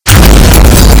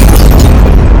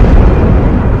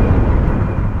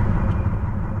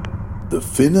The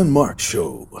Finn and Mark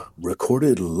Show,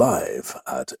 recorded live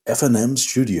at FNM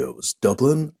Studios,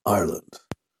 Dublin, Ireland.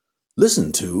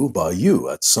 Listened to by you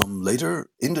at some later,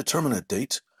 indeterminate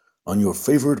date on your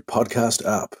favorite podcast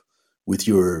app with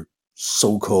your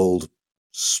so-called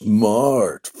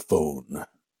smartphone.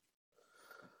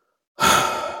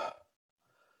 I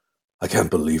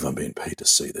can't believe I'm being paid to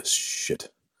say this shit.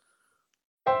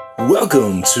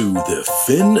 Welcome to the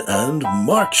Finn and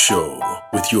Mark Show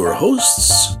with your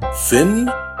hosts, Finn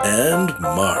and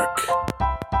Mark.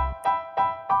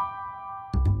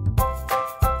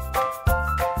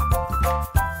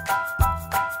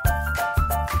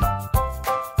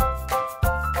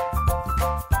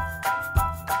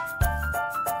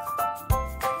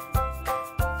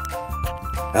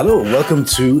 Hello, welcome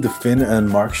to the Finn and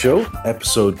Mark Show,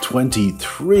 episode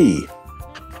 23.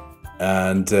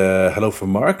 And hello from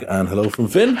Mark and hello from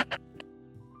Finn.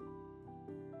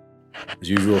 As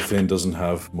usual, Finn doesn't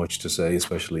have much to say,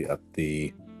 especially at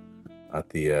the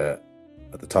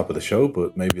top of the show,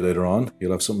 but maybe later on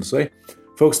he'll have something to say.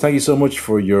 Folks, thank you so much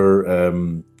for your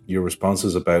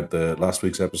responses about the last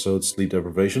week's episode, sleep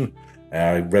deprivation.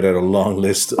 I read out a long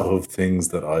list of things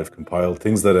that I've compiled,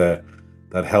 things that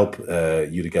help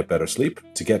you to get better sleep,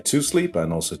 to get to sleep,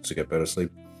 and also to get better sleep,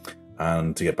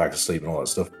 and to get back to sleep and all that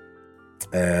stuff.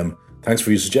 Thanks for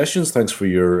your suggestions. Thanks for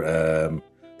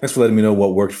letting me know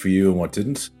what worked for you and what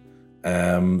didn't.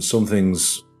 Some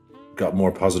things got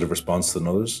more positive response than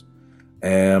others.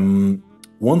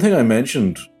 One thing I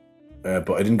mentioned,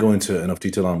 but I didn't go into enough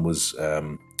detail on, was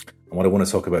and what I want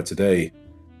to talk about today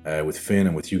with Finn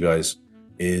and with you guys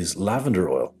is lavender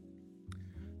oil.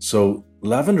 So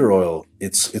lavender oil,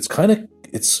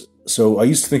 so I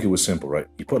used to think it was simple, right?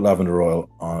 You put lavender oil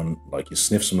on, like you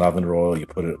sniff some lavender oil, you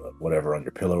put it, whatever, on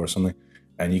your pillow or something,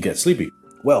 and you get sleepy.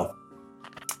 Well,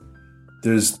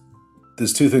 there's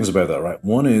two things about that, right?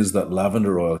 One is that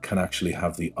lavender oil can actually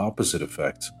have the opposite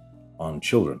effect on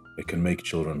children. It can make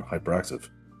children hyperactive.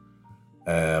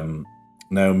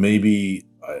 Now, maybe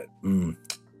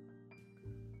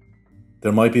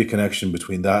there might be a connection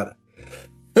between that.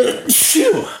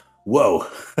 Whoa.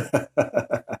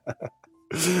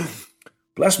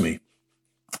 Bless me.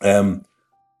 There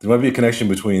might be a connection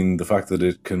between the fact that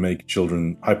it can make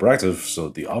children hyperactive, so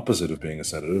the opposite of being a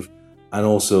sedative, and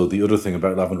also the other thing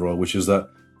about lavender oil, which is that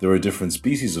there are different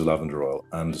species of lavender oil,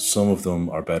 and some of them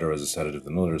are better as a sedative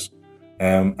than others.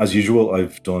 As usual,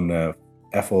 I've done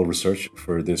F-oil research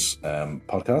for this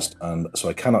podcast, and so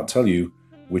I cannot tell you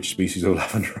which species of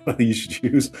lavender oil you should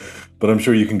use, but I'm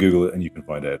sure you can Google it and you can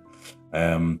find out.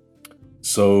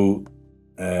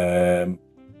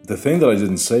 The thing that I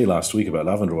didn't say last week about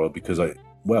lavender oil, because it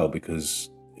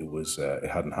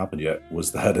hadn't happened yet,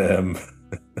 was that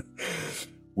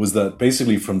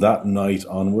basically from that night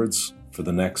onwards, for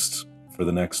the next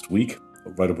week,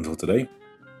 right up until today,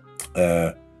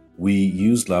 we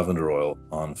used lavender oil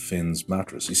on Finn's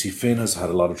mattress. You see, Finn has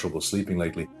had a lot of trouble sleeping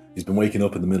lately. He's been waking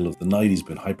up in the middle of the night. He's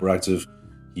been hyperactive.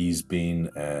 He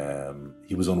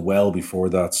was unwell before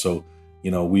that. So,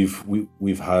 you know,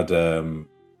 we've had,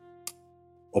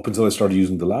 up until I started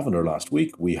using the lavender last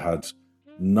week, we had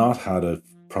not had a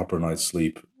proper night's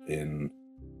sleep we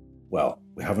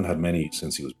haven't had many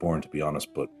since he was born, to be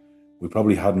honest, but we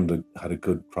probably hadn't had a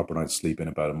good proper night's sleep in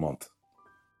about a month.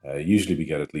 Usually we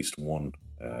get at least one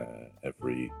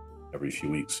every few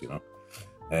weeks, you know.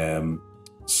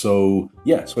 So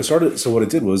what I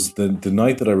did was the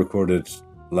night that I recorded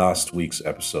last week's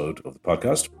episode of the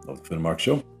podcast of the Finn and Mark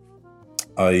Show,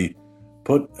 I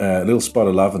put a little spot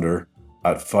of lavender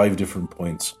at 5 different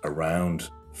points around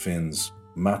Finn's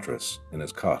mattress in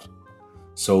his cot.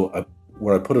 So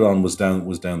where I put it on was down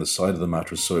the side of the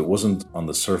mattress, so it wasn't on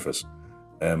the surface.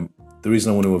 The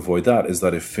reason I want to avoid that is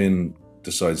that if Finn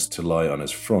decides to lie on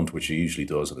his front, which he usually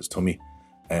does on his tummy,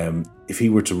 if he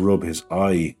were to rub his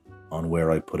eye on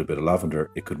where I put a bit of lavender,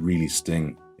 it could really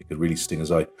sting. It could really sting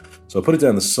his eye. So I put it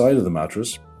down the side of the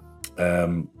mattress,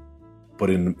 but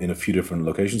in a few different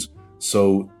locations.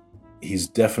 So he's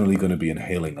definitely going to be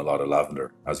inhaling a lot of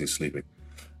lavender as he's sleeping.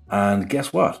 And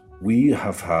guess what? We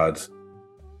had 6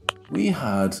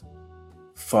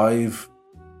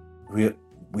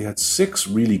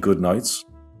 really good nights,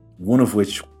 one of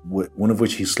which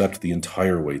he slept the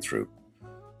entire way through.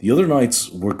 The other nights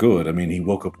were good. I mean, he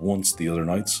woke up once the other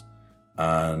nights,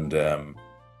 and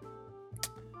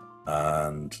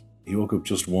he woke up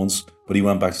just once, but he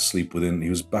went back to sleep he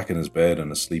was back in his bed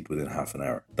and asleep within half an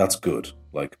hour. That's good.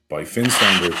 Like, by Finn's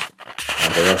standards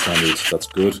and by our standards, that's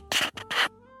good.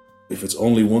 If it's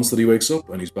only once that he wakes up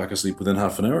and he's back asleep within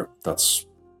half an hour, that's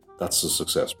a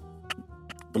success.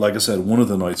 But like I said, one of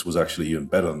the nights was actually even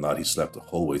better than that. He slept the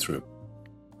whole way through.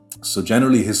 So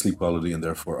generally his sleep quality and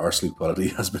therefore our sleep quality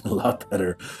has been a lot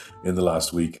better in the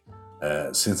last week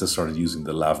since I started using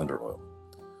the lavender oil.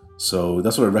 So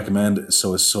that's what I recommend.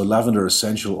 So lavender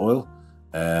essential oil,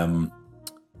 I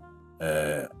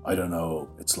don't know,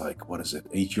 it's like, what is it,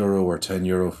 €8 or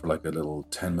 €10 for like a little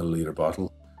 10 milliliter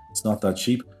bottle. It's not that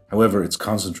cheap. However, it's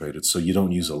concentrated, so you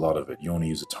don't use a lot of it. You only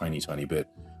use a tiny bit.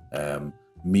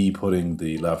 Me putting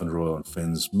the lavender oil on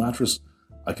Finn's mattress,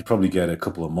 I could probably get a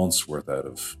couple of months worth out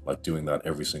of like doing that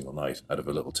every single night out of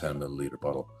a little 10 milliliter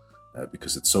bottle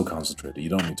because it's so concentrated. You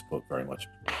don't need to put very much.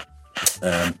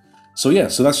 So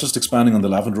that's just expanding on the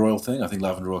lavender oil thing. I think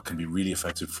lavender oil can be really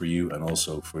effective for you and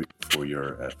also for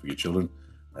your children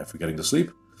for getting to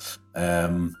sleep.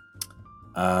 And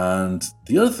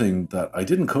the other thing that I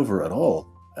didn't cover at all,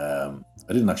 I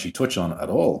didn't actually touch on at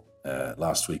all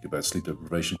last week about sleep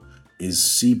deprivation, is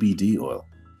CBD oil.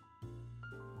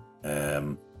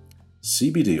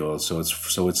 CBD oil. So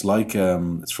it's like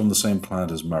it's from the same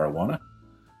plant as marijuana,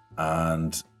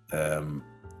 and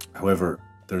however,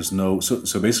 there's no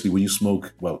so basically when you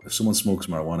smoke, well, if someone smokes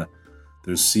marijuana,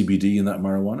 there's CBD in that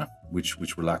marijuana,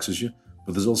 which relaxes you.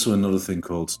 But there's also another thing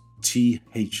called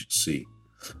THC,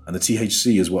 and the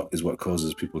THC is what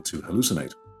causes people to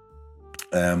hallucinate.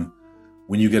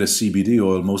 When you get a CBD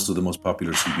oil, most of the most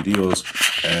popular CBD oils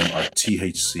are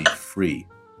THC free.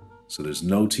 So there's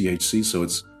no THC, so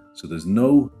there's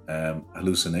no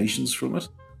hallucinations from it,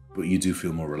 but you do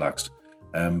feel more relaxed.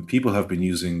 People have been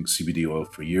using CBD oil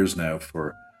for years now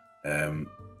for a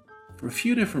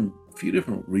few different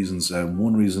reasons.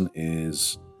 One reason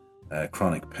is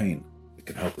chronic pain. It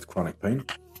can help with chronic pain.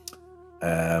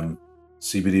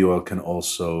 CBD oil can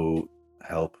also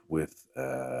help with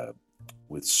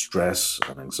stress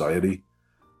and anxiety,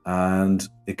 and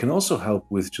it can also help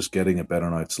with just getting a better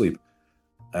night's sleep.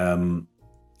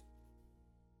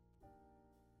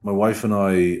 My wife and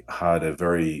I had a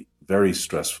very, very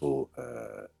stressful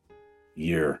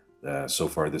year so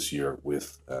far this year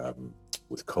with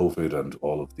COVID and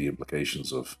all of the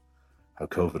implications of how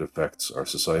COVID affects our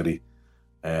society.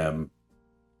 And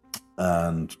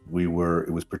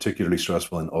it was particularly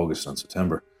stressful in August and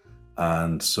September.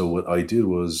 And so what I did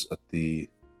was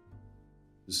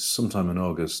sometime in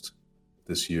August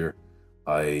this year,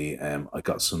 I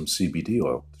got some CBD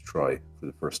oil to try for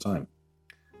the first time.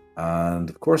 And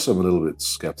of course, I'm a little bit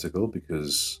skeptical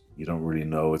because you don't really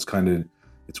know. It's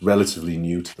relatively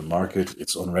new to the market.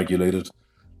 It's unregulated.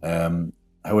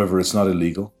 However, it's not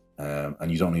illegal, and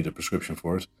you don't need a prescription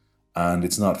for it. And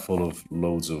it's not full of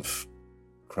loads of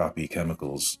crappy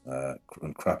chemicals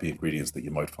and crappy ingredients that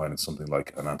you might find in something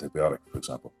like an antibiotic, for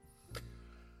example.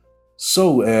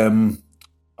 So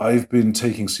I've been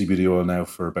taking CBD oil now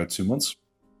for about 2 months,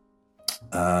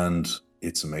 and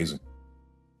it's amazing.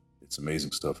 It's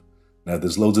amazing stuff. Now,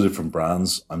 there's loads of different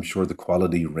brands. I'm sure the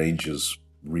quality ranges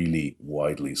really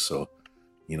widely. So,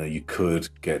 you could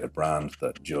get a brand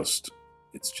that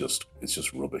it's just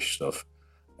rubbish stuff.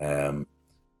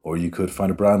 Or you could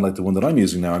find a brand like the one that I'm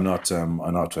using now. I'm not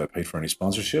paid for any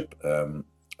sponsorship.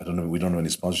 We don't have any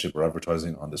sponsorship or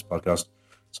advertising on this podcast,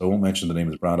 so I won't mention the name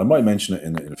of the brand. I might mention it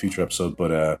in a future episode,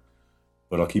 but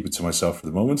I'll keep it to myself for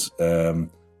the moment.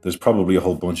 There's probably a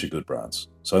whole bunch of good brands,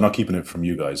 so I'm not keeping it from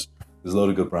you guys. There's a load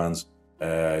of good brands.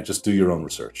 Just do your own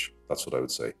research. That's what I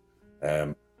would say.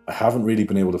 I haven't really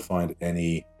been able to find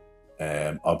any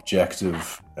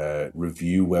objective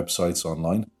review websites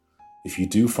online. If you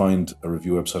do find a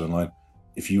review website online,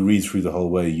 if you read through the whole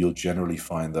way, you'll generally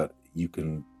find that you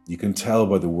can tell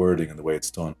by the wording and the way it's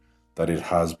done that it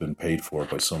has been paid for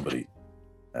by somebody,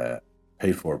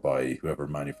 paid for by whoever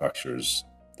manufactures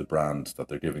the brand that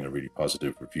they're giving a really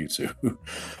positive review to.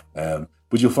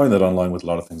 But you'll find that online with a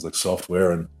lot of things like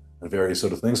software and various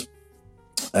other things.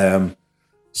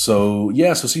 So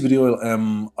CBD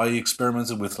oil, I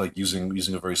experimented with like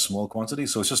using a very small quantity.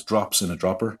 So it's just drops in a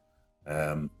dropper.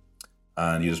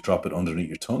 And you just drop it underneath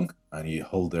your tongue and you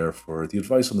hold there for, the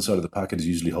advice on the side of the packet is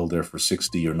usually hold there for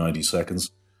 60 or 90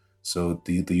 seconds. So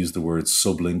they use the word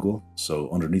sublingual,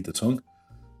 so underneath the tongue.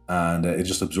 And it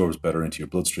just absorbs better into your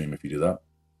bloodstream if you do that.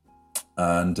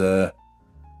 And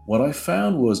what I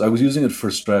found was I was using it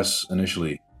for stress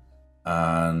initially.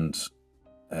 And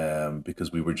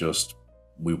because we were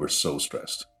so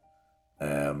stressed.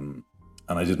 And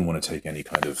I didn't want to take any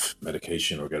kind of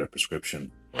medication or get a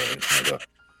prescription or anything like that.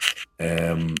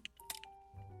 And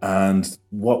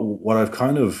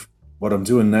what I'm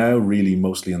doing now, really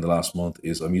mostly in the last month,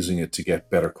 is I'm using it to get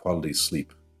better quality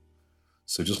sleep.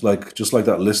 So just like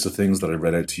that list of things that I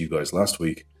read out to you guys last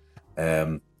week,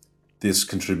 this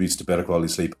contributes to better quality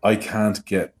sleep. I can't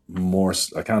get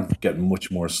much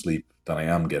more sleep than I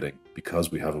am getting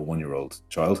because we have a 1-year-old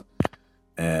child.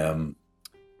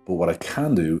 But what I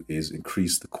can do is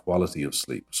increase the quality of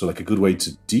sleep. So like a good way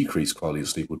to decrease quality of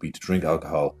sleep would be to drink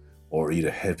alcohol or eat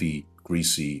a heavy,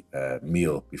 greasy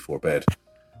meal before bed.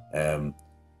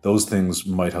 Those things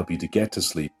might help you to get to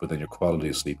sleep, but then your quality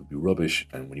of sleep would be rubbish.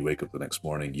 And when you wake up the next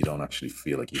morning, you don't actually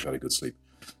feel like you've had a good sleep.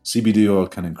 CBD oil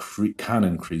can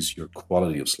increase your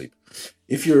quality of sleep.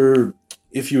 If you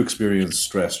experience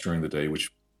stress during the day, which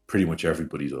pretty much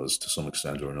everybody does to some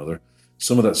extent or another,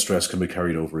 some of that stress can be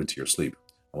carried over into your sleep.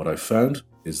 And what I've found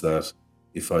is that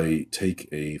if I take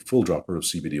a full dropper of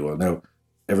CBD oil, now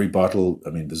every bottle,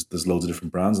 I mean, there's loads of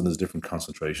different brands and there's different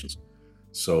concentrations.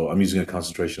 So I'm using a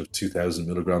concentration of 2,000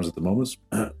 milligrams at the moment,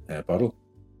 bottle.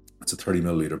 It's a 30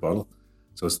 milliliter bottle.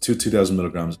 So it's 2,000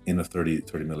 milligrams in a 30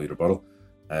 milliliter bottle.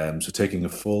 So taking a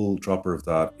full dropper of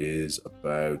that is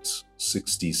about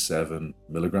 67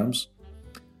 milligrams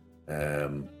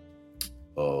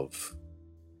of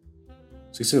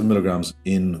 67 milligrams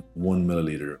in 1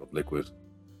 milliliter of liquid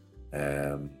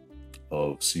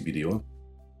of CBD oil.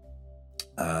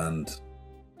 And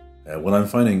what I'm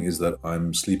finding is that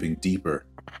I'm sleeping deeper,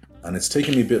 and it's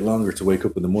taking me a bit longer to wake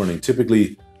up in the morning.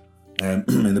 Typically,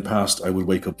 in the past, I would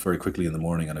wake up very quickly in the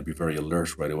morning and I'd be very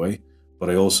alert right away, but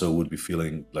I also would be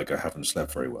feeling like I haven't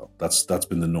slept very well. That's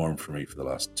been the norm for me for the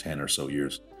last 10 or so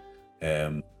years.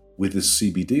 With this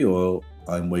CBD oil,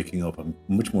 I'm waking up, I'm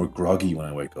much more groggy when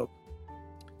I wake up.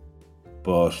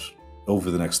 But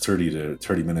over the next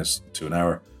 30 minutes to an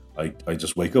hour, I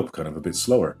just wake up kind of a bit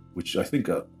slower, which I think,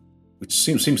 which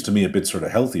seems to me a bit sort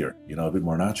of healthier, a bit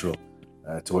more natural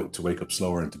to wake up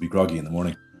slower and to be groggy in the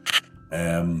morning.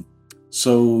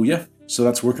 So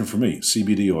that's working for me.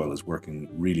 CBD oil is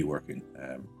really working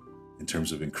in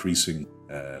terms of increasing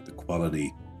the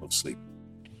quality of sleep.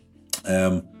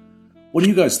 What do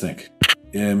you guys think?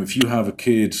 If you have a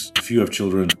kid, if you have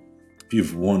children, if you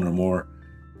have one or more,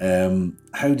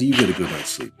 how do you get a good night's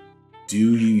sleep? Do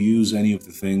you use any of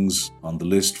the things on the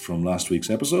list from last week's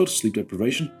episode, sleep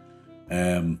deprivation?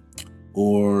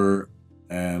 Or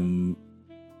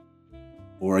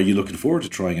are you looking forward to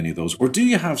trying any of those? Or do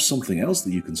you have something else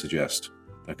that you can suggest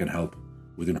that can help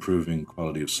with improving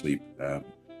quality of sleep,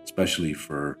 especially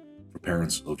for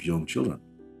parents of young children?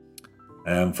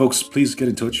 Folks, please get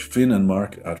in touch. Finn and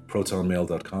Mark at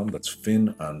protonmail.com. That's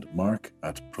Finn and Mark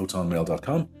at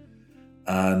protonmail.com.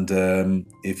 And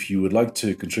if you would like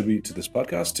to contribute to this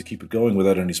podcast to keep it going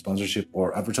without any sponsorship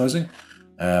or advertising,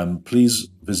 please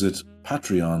visit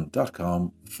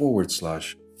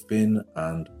patreon.com/Finn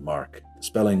and Mark. The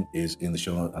spelling is in the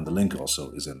show notes and the link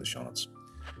also is in the show notes.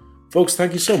 Folks,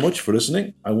 thank you so much for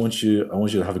listening. I want you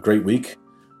to have a great week,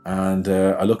 and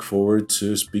I look forward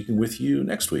to speaking with you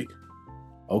next week.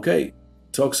 Okay,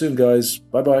 talk soon, guys.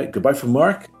 Bye-bye. Goodbye from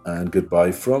Mark and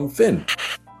goodbye from Finn.